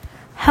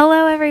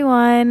Hello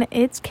everyone,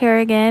 it's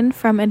Kerrigan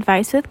from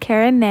Advice with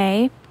Kara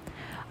Nay.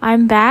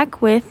 I'm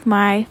back with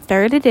my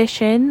third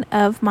edition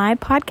of my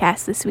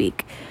podcast this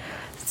week.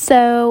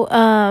 So,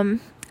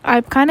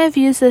 I've kind of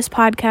used this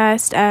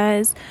podcast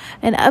as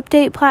an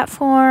update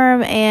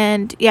platform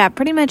and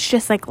pretty much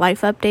just like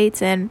life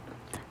updates, and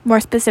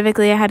more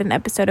specifically, I had an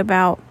episode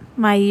about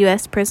my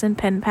US Prison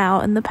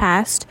PenPal in the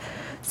past.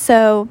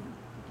 So,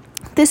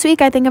 this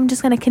week I think I'm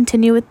just going to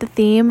continue with the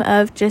theme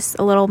of just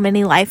a little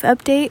mini life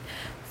update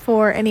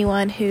for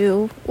anyone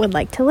who would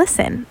like to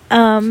listen.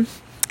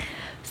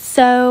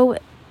 So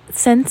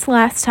since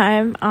last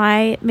time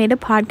I made a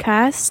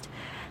podcast,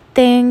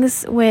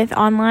 things with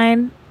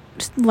online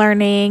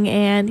learning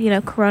and,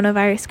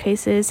 coronavirus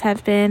cases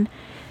have been,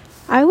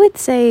 I would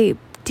say,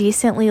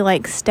 decently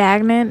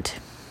stagnant.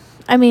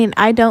 I mean,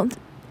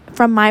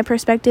 from my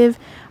perspective,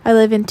 I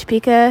live in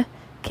Topeka,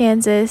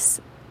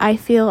 Kansas. I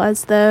feel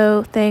as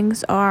though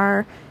things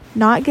are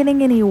not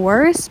getting any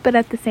worse, but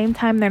at the same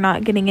time, they're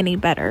not getting any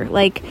better.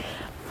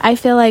 I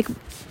feel like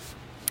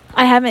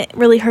I haven't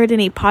really heard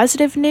any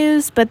positive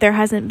news, but there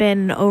hasn't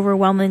been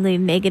overwhelmingly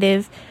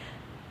negative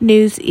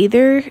news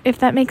either, if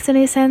that makes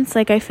any sense.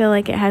 I feel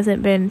like it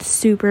hasn't been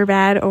super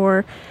bad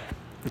or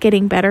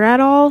getting better at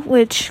all,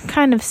 which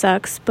kind of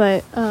sucks.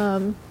 But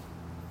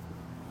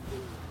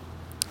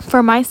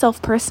for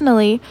myself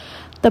personally,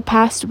 the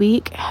past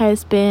week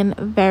has been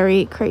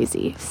very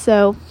crazy.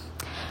 So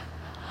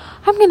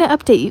I'm going to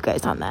update you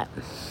guys on that.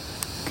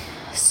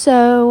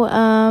 So,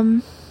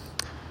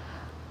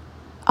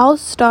 I'll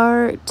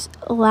start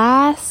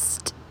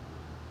last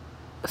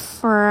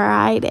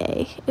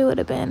Friday. It would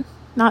have been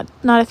not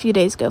a few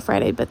days ago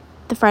Friday, but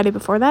the Friday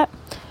before that.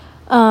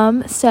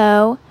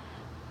 So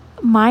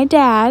my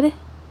dad,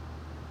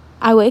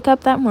 I wake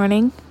up that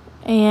morning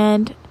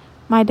and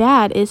my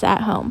dad is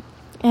at home,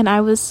 and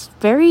I was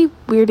very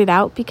weirded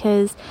out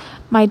because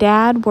my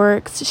dad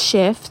works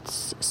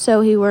shifts,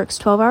 so he works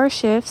 12-hour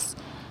shifts,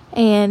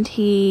 and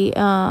he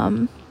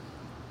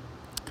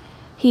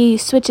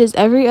switches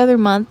every other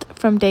month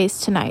from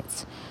days to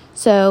nights.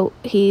 So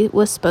he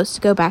was supposed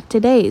to go back to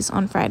days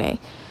on Friday.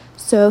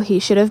 So he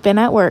should have been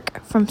at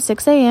work from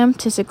 6 a.m.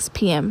 to 6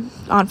 p.m.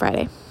 on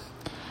Friday.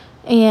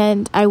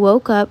 And I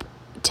woke up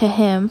to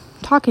him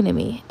talking to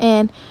me.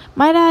 And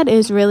my dad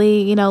is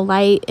really,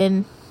 light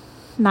and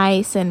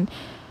nice, and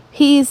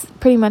he's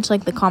pretty much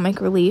like the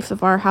comic relief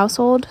of our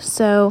household.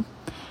 So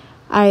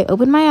I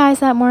opened my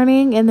eyes that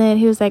morning, and then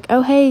he was like,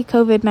 "Oh, hey,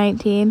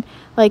 COVID-19.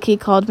 He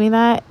called me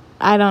that.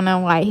 I don't know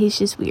why. He's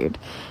just weird.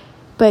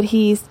 But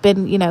he's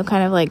been, it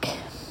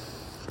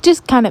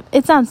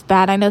sounds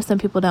bad. I know some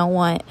people don't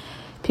want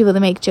people to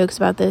make jokes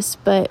about this,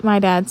 but my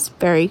dad's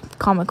very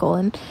comical.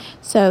 And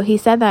so he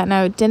said that, and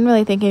I didn't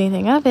really think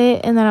anything of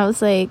it. And then I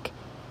was like,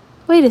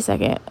 wait a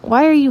second.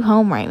 Why are you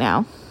home right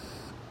now?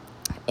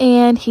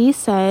 And he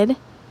said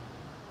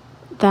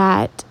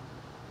that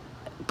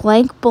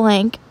blank,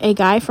 a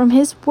guy from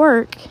his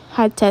work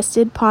had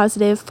tested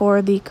positive for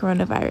the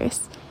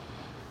coronavirus.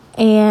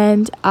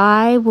 And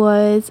I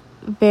was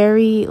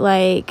very,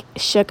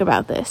 shook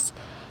about this.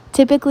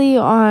 Typically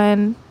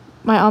on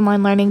my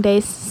online learning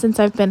days, since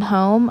I've been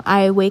home,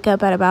 I wake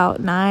up at about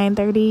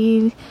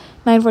 9:30,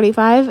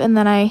 9:45, and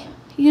then I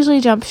usually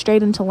jump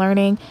straight into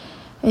learning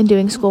and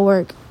doing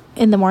schoolwork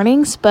in the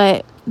mornings.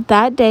 But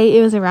that day,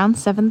 it was around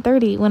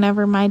 7:30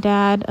 whenever my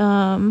dad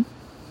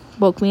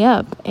woke me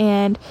up.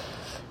 And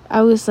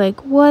I was like,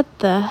 what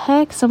the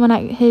heck? Someone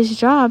at his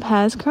job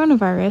has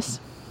coronavirus.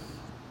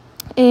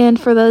 And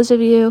for those of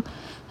you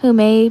who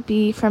may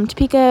be from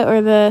Topeka or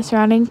the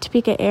surrounding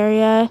Topeka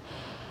area,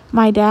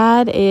 my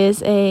dad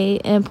is an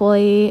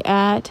employee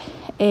at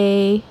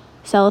a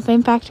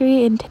cellophane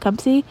factory in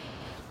Tecumseh,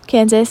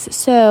 Kansas.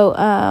 So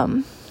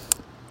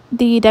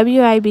the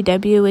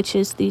WIBW, which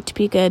is the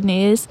Topeka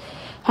News,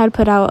 had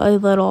put out a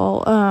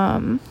little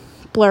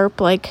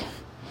blurb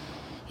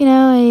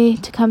a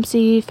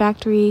Tecumseh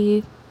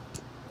factory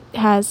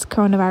has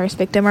coronavirus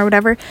victim or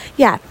whatever.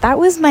 Yeah, that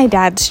was my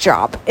dad's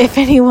job, if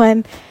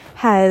anyone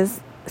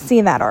has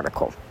seen that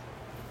article.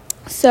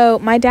 So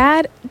my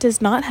dad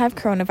does not have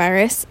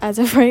coronavirus as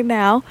of right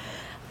now,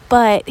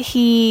 but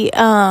he,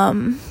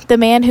 the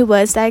man who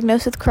was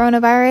diagnosed with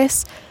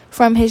coronavirus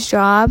from his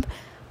job,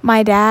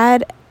 my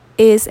dad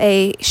is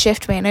a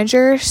shift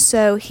manager,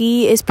 so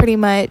he is pretty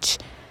much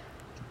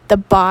the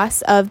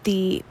boss of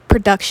the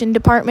production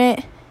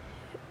department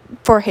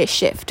for his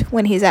shift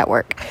when he's at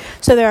work.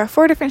 So there are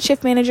 4 different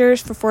shift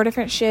managers for 4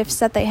 different shifts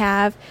that they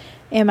have,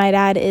 and my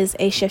dad is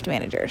a shift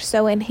manager.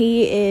 So when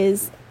he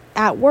is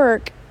at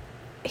work,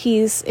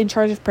 he's in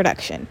charge of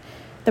production,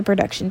 the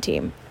production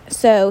team.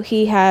 So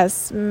he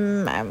has,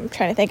 I'm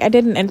trying to think, I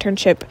did an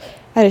internship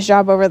at his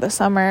job over the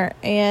summer,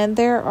 and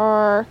there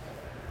are,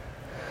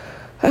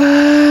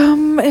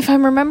 if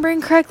I'm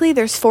remembering correctly,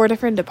 there's 4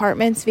 different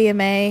departments: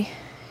 VMA,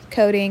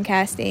 coding,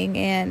 casting,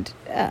 and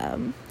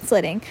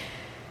slitting.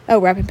 Oh,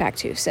 wrap and pack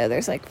too. So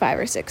there's 5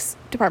 or 6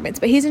 departments,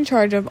 but he's in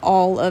charge of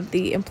all of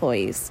the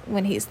employees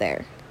when he's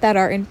there that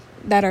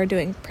are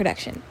doing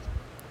production.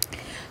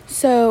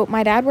 So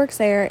my dad works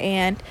there,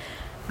 and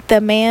the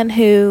man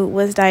who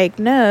was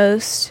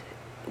diagnosed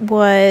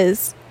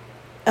was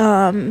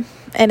in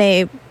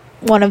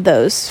one of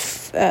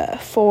those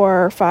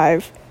 4 or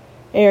 5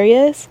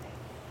 areas,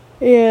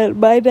 and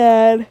my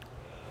dad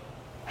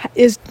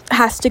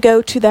has to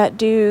go to that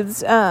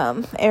dude's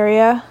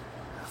area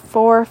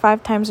 4 or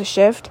 5 times a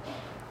shift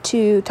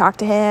to talk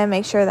to him,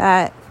 make sure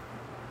that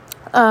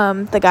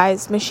the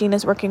guy's machine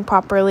is working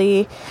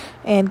properly,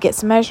 and get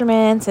some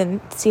measurements and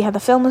see how the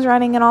film is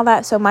running and all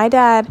that. So my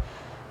dad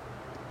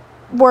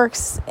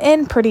works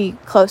in pretty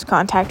close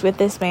contact with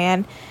this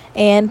man,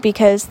 and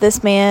because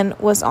this man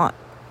was on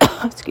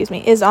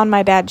is on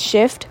my dad's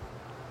shift,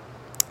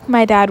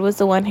 my dad was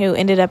the one who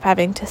ended up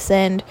having to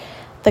send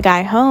the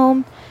guy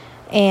home.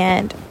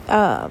 And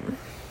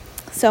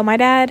so my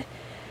dad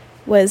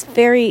was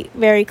very,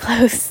 very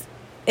close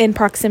in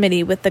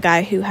proximity with the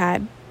guy who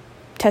had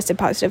tested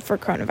positive for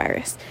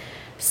coronavirus.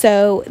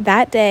 So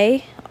that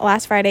day,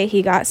 last Friday,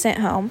 he got sent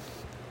home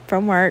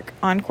from work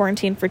on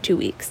quarantine for 2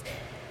 weeks.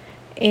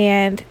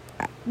 And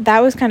that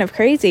was kind of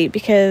crazy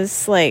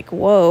because, like,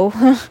 whoa.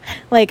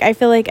 Like, I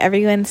feel like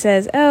everyone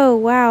says, oh,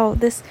 wow,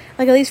 this,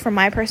 like, at least from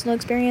my personal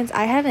experience,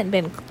 I haven't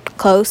been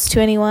close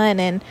to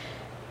anyone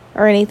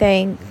or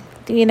anything,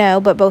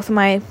 but both of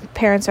my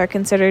parents are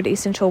considered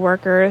essential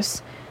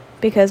workers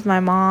because my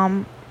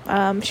mom,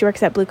 she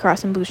works at Blue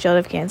Cross and Blue Shield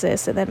of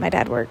Kansas, and then my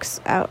dad works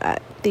out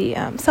at the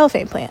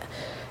cellophane plant,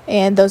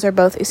 and those are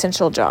both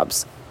essential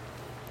jobs.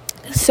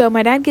 So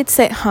my dad gets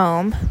sent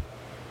home,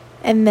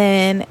 and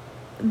then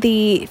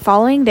the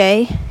following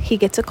day, he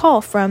gets a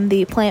call from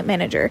the plant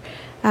manager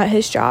at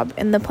his job,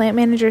 and the plant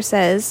manager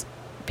says,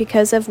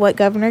 because of what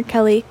Governor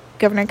Kelly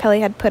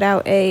had put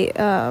out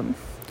a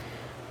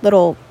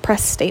little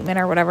press statement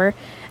or whatever,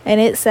 and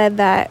it said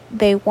that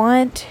they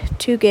want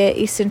to get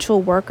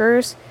essential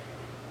workers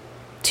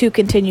to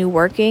continue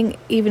working,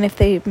 even if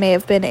they may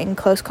have been in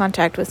close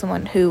contact with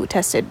someone who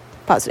tested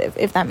positive,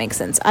 if that makes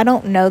sense. I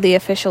don't know the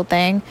official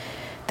thing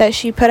that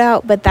she put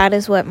out, but that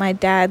is what my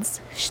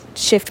dad's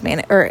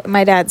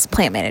my dad's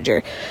plant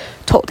manager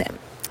told him.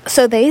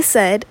 So they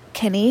said,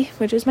 Kenny,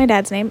 which is my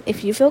dad's name,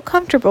 if you feel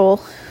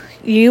comfortable,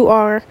 you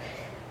are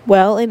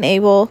well and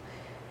able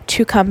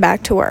to come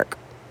back to work.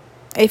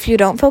 If you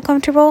don't feel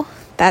comfortable,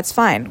 that's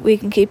fine. We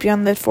can keep you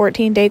on the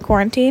 14-day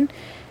quarantine,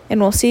 and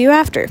we'll see you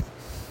after.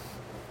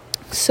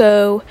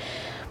 So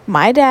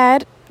my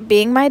dad,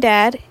 being my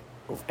dad,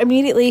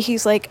 immediately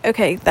he's like,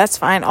 okay, that's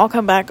fine. I'll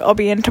come back. I'll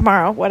be in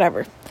tomorrow,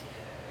 whatever.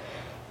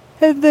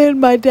 And then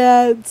my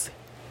dad's...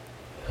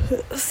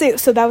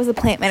 So that was the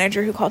plant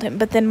manager who called him.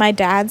 But then my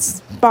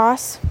dad's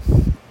boss,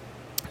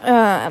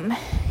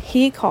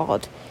 he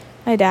called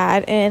my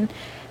dad, and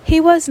he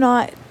was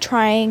not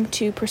trying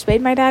to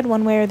persuade my dad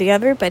one way or the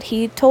other, but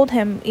he told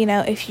him,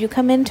 if you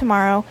come in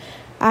tomorrow,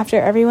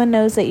 after everyone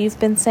knows that you've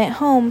been sent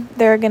home,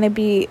 there are going to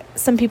be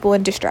some people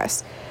in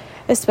distress,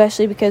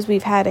 especially because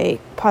we've had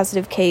a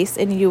positive case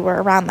and you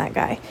were around that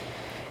guy.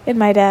 And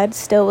my dad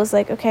still was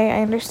like, okay,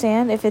 I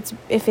understand.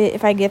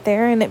 If I get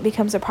there and it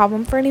becomes a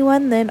problem for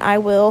anyone, then I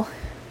will,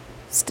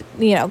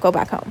 go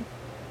back home.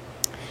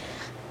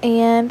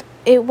 And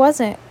it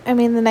wasn't. I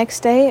mean, the next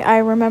day, I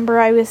remember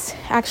I was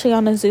actually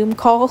on a Zoom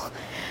call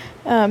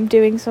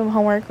doing some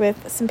homework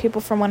with some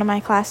people from one of my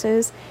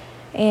classes.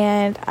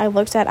 And I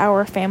looked at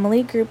our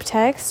family group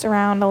text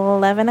around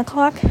 11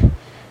 o'clock.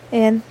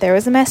 And there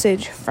was a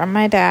message from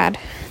my dad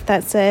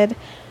that said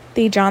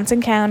the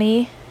Johnson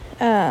County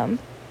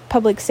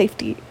public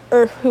safety,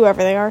 or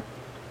whoever they are,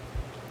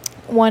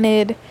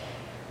 wanted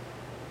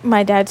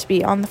my dad to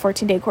be on the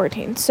 14-day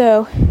quarantine.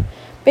 So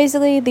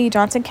basically the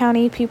Johnson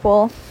County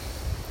people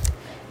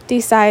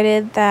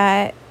decided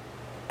that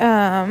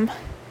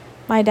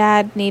my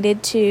dad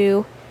needed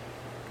to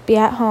be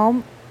at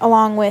home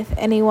along with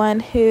anyone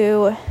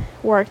who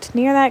worked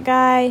near that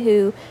guy,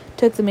 who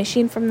took the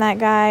machine from that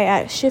guy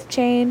at shift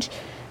change.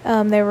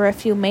 There were a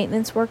few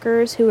maintenance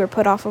workers who were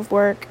put off of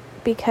work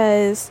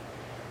because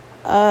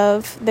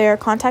of their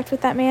contact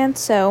with that man.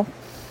 So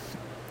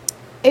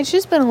it's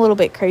just been a little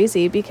bit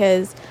crazy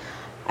because,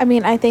 I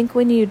mean, I think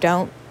when you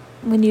don't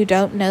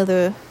know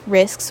the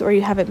risks or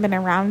you haven't been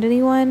around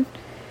anyone,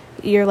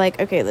 you're like,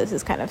 okay, this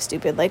is kind of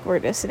stupid. Like, we're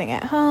just sitting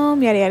at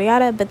home, yada, yada,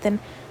 yada. But then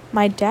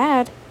my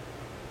dad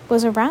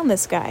was around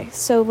this guy.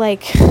 So,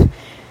 like,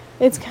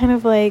 it's kind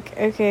of like,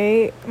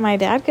 okay, my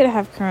dad could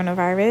have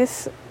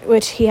coronavirus,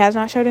 which he has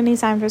not showed any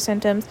signs or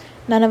symptoms.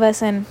 None of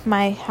us in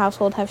my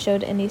household have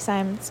showed any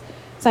signs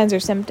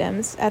or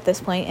symptoms at this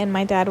point, and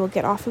my dad will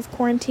get off of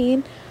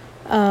quarantine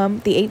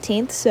the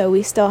 18th, so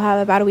we still have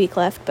about a week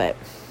left. But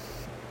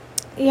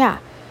yeah,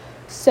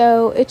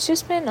 so it's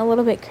just been a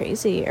little bit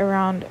crazy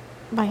around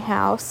my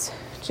house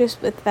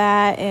just with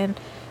that. And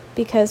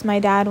because my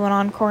dad went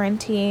on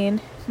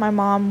quarantine, my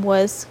mom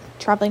was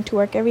traveling to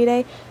work every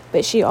day,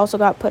 but she also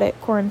got put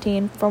at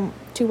quarantine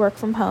to work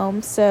from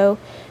home. So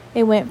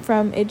it went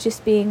from it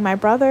just being my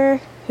brother,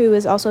 who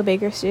is also a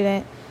Baker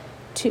student,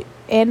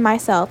 and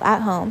myself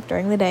at home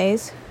during the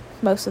days,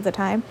 most of the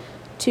time,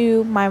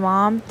 to my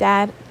mom,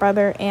 dad,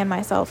 brother, and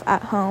myself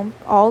at home,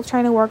 all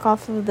trying to work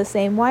off of the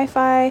same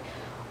Wi-Fi,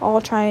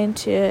 all trying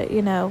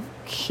to,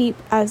 keep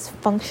as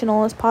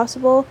functional as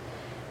possible.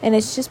 And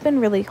it's just been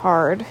really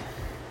hard.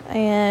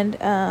 And,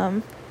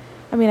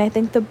 I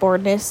think the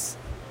boredness,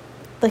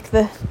 like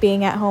the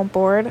being at home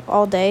bored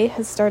all day,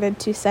 has started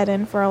to set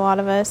in for a lot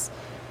of us,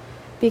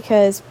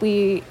 because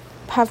we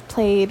have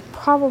played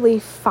probably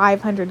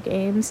 500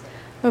 games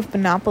of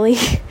Monopoly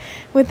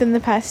within the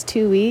past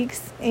 2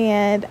 weeks,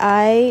 and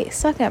I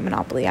suck at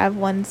Monopoly. I've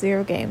won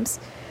 0 games.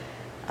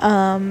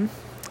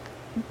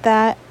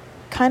 That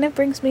kind of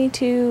brings me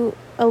to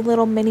a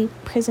little mini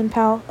Prison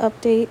Pal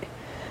update.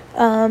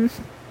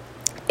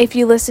 If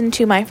you listen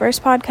to my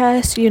first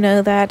podcast, you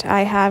know that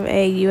I have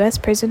a US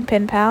Prison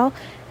PenPal.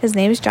 His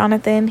name is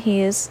Jonathan.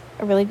 He is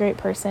a really great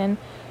person.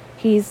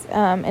 He's in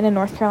a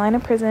North Carolina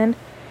prison.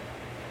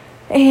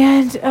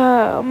 And,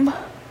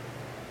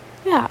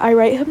 I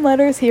write him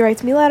letters. He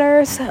writes me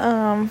letters.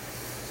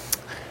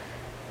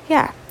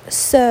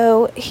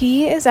 So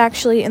he is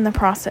actually in the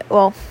process,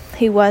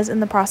 he was in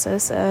the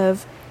process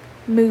of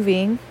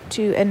moving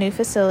to a new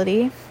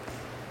facility.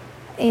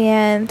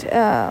 And,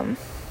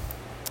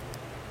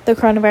 the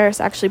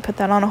coronavirus actually put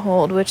that on a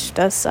hold, which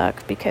does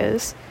suck,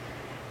 because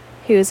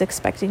he was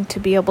expecting to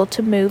be able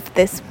to move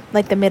this,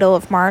 the middle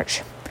of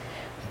March.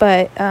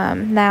 But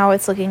now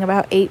it's looking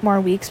about 8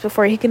 more weeks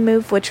before he can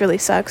move, which really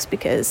sucks,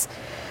 because,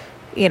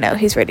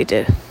 he's ready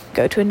to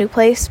go to a new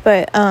place.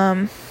 But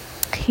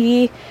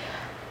he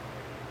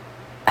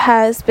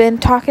has been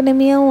talking to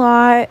me a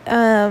lot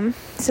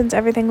since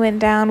everything went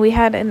down. We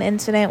had an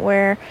incident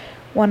where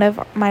one of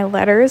my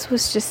letters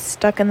was just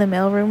stuck in the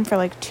mailroom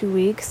for 2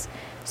 weeks.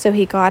 So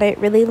he got it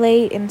really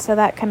late, and so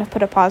that kind of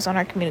put a pause on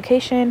our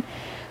communication.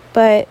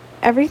 But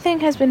everything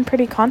has been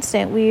pretty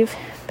constant. We've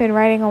been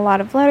writing a lot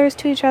of letters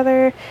to each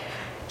other,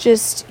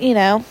 just,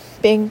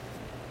 having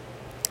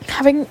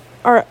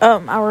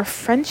our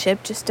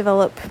friendship just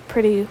develop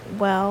pretty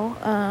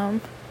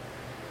well.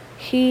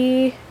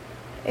 He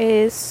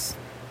is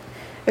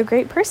a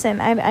great person.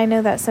 I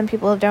know that some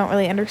people don't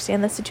really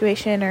understand the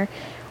situation or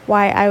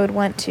why I would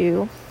want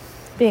to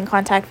be in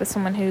contact with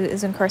someone who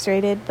is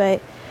incarcerated,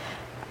 but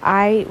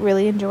I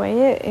really enjoy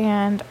it,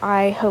 and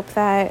I hope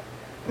that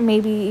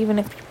maybe even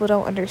if people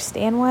don't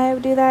understand why I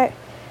would do that,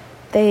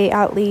 they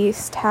at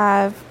least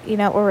have,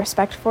 a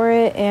respect for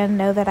it and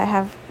know that I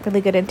have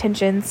really good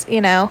intentions,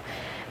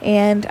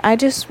 and I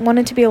just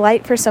wanted to be a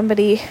light for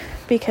somebody,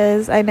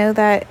 because I know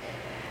that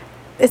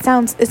this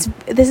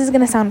is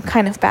going to sound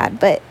kind of bad,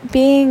 but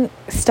being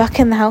stuck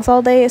in the house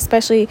all day,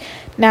 especially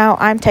now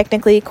I'm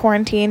technically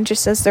quarantined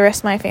just as the rest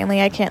of my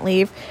family, I can't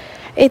leave.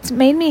 It's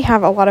made me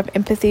have a lot of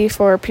empathy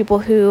for people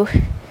who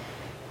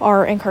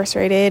are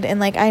incarcerated,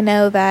 and I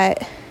know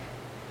that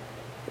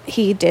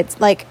he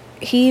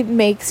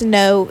makes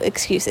no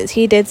excuses.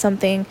 He did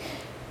something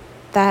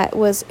that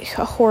was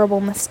a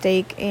horrible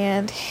mistake,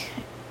 and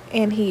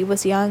he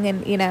was young,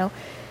 and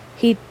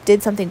he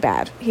did something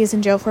bad. He's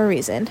in jail for a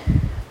reason.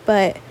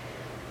 But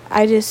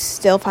I just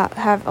still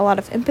have a lot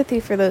of empathy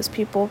for those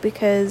people,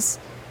 because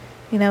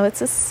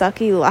it's a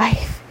sucky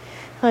life.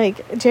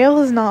 Jail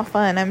is not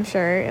fun, I'm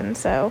sure. And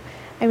so,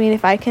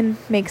 if I can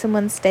make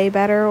someone stay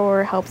better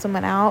or help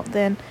someone out,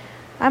 then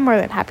I'm more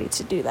than happy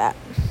to do that.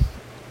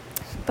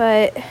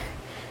 But,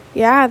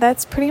 yeah,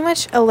 that's pretty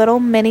much a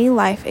little mini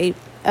life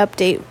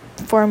update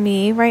for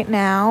me right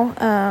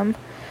now.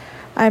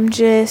 I'm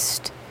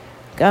just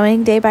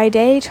going day by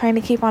day, trying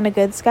to keep on a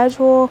good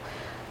schedule.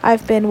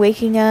 I've been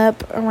waking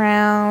up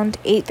around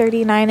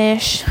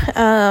 8:39ish.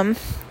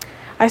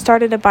 I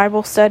started a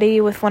Bible study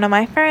with one of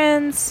my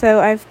friends, so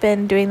I've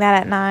been doing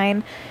that at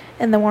 9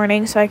 in the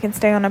morning so I can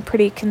stay on a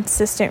pretty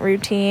consistent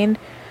routine.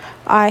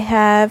 I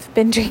have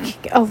been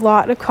drinking a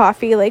lot of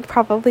coffee,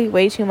 probably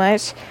way too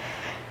much,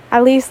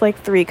 at least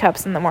 3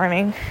 cups in the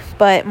morning,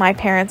 but my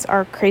parents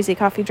are crazy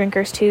coffee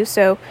drinkers too,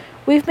 so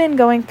we've been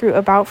going through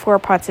about 4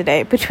 pots a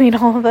day between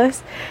all of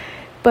us.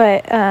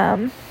 But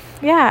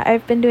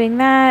I've been doing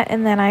that,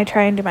 and then I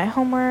try and do my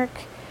homework.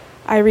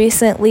 I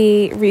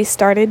recently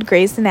restarted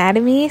Grey's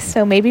Anatomy,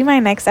 so maybe my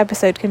next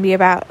episode can be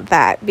about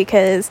that,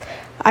 because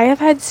I have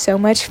had so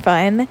much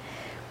fun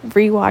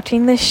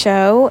rewatching this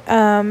show.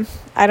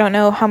 I don't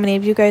know how many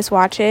of you guys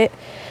watch it,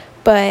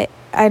 but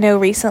I know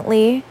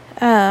recently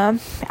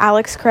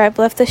Alex Kreb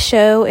left the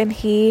show, and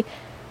he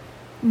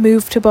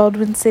moved to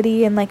Baldwin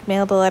City and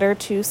mailed a letter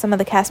to some of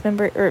the cast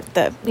members, or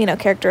the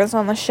characters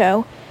on the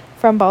show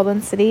from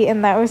Baldwin City,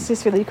 and that was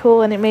just really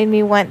cool, and it made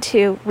me want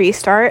to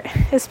restart,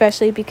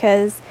 especially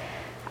because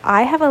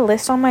I have a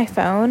list on my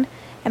phone,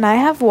 and I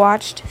have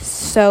watched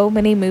so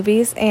many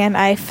movies, and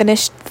I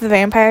finished The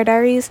Vampire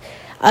Diaries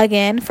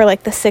again for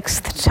the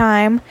 6th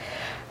time.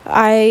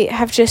 I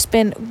have just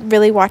been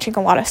really watching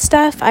a lot of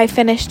stuff. I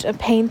finished a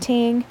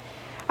painting.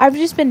 I've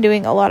just been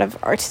doing a lot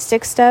of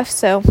artistic stuff,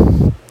 so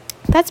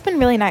that's been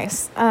really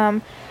nice.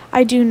 I'm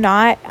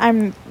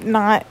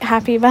not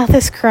happy about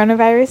this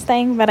coronavirus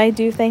thing, but I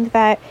do think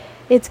that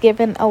it's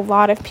given a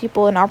lot of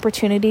people an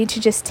opportunity to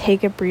just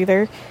take a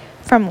breather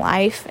from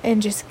life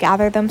and just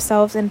gather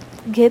themselves and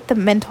get the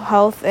mental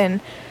health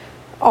and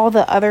all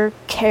the other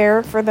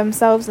care for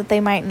themselves that they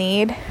might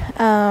need.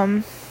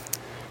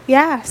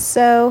 yeah,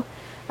 so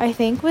I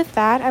think with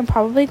that, I'm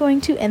probably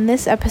going to end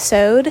this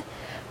episode.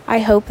 I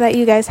hope that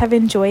you guys have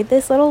enjoyed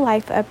this little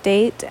life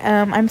update.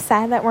 I'm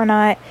sad that we're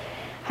not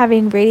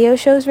having radio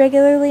shows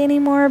regularly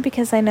anymore,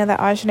 because I know that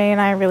Ajane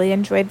and I really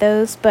enjoyed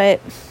those, but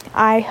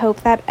I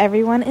hope that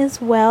everyone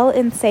is well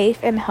and safe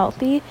and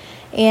healthy,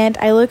 and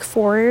I look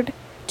forward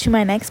to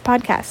my next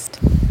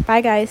podcast.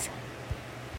 Bye, guys.